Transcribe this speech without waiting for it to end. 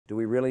Do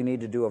we really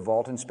need to do a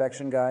vault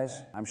inspection,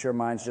 guys? I'm sure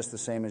mine's just the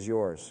same as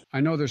yours. I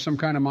know there's some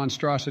kind of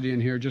monstrosity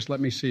in here. Just let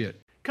me see it.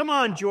 Come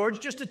on, George.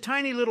 Just a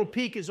tiny little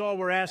peek is all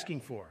we're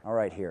asking for. All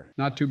right, here.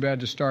 Not too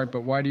bad to start,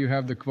 but why do you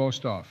have the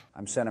Kvostov?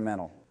 I'm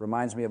sentimental.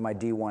 Reminds me of my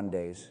D1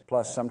 days.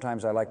 Plus,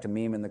 sometimes I like to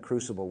meme in the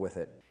Crucible with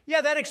it. Yeah,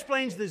 that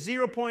explains the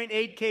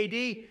 0.8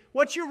 KD.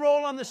 What's your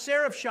role on the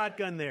Seraph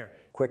shotgun there?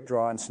 Quick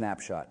draw and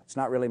snapshot. It's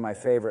not really my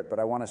favorite, but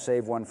I want to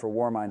save one for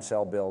Warmind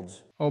cell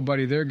builds. Oh,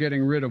 buddy, they're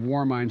getting rid of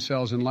Warmind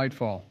cells in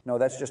Lightfall. No,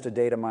 that's just a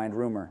data mined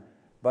rumor.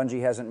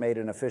 Bungie hasn't made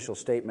an official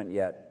statement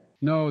yet.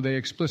 No, they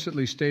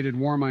explicitly stated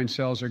Warmind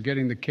cells are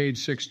getting the Cade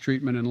 6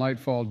 treatment in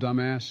Lightfall,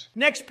 dumbass.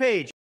 Next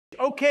page.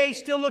 Okay,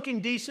 still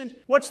looking decent.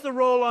 What's the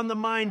role on the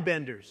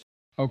Mindbenders?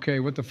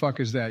 Okay, what the fuck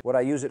is that? What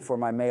I use it for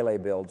my melee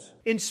builds.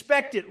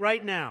 Inspect it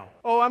right now.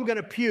 Oh, I'm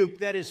gonna puke.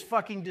 That is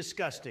fucking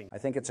disgusting. I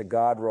think it's a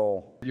god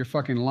roll. You're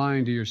fucking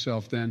lying to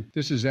yourself then.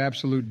 This is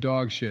absolute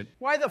dog shit.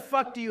 Why the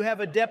fuck do you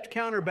have adept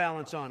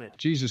counterbalance on it?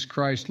 Jesus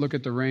Christ, look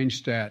at the range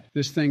stat.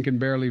 This thing can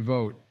barely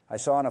vote. I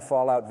saw in a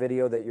Fallout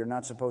video that you're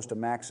not supposed to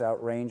max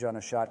out range on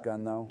a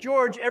shotgun, though.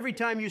 George, every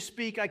time you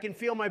speak, I can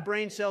feel my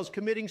brain cells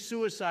committing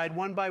suicide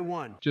one by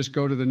one. Just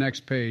go to the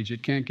next page.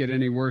 It can't get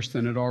any worse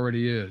than it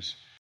already is.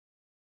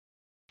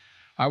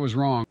 I was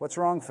wrong. What's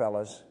wrong,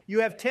 fellas?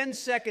 You have 10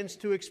 seconds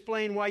to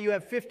explain why you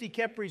have 50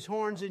 Khepri's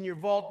horns in your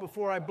vault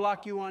before I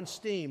block you on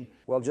Steam.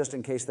 Well, just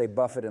in case they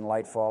buff it in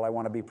Lightfall, I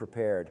want to be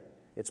prepared.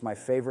 It's my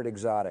favorite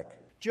exotic.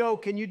 Joe,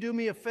 can you do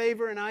me a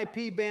favor and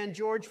IP ban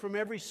George from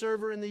every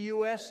server in the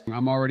U.S.?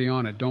 I'm already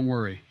on it. Don't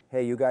worry.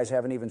 Hey, you guys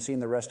haven't even seen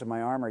the rest of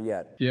my armor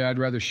yet. Yeah, I'd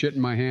rather shit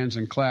in my hands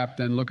and clap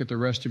than look at the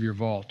rest of your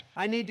vault.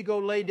 I need to go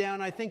lay down.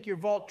 I think your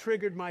vault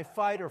triggered my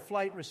fight or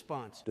flight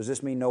response. Does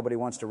this mean nobody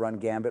wants to run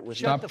Gambit with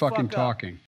me? Stop fucking talking.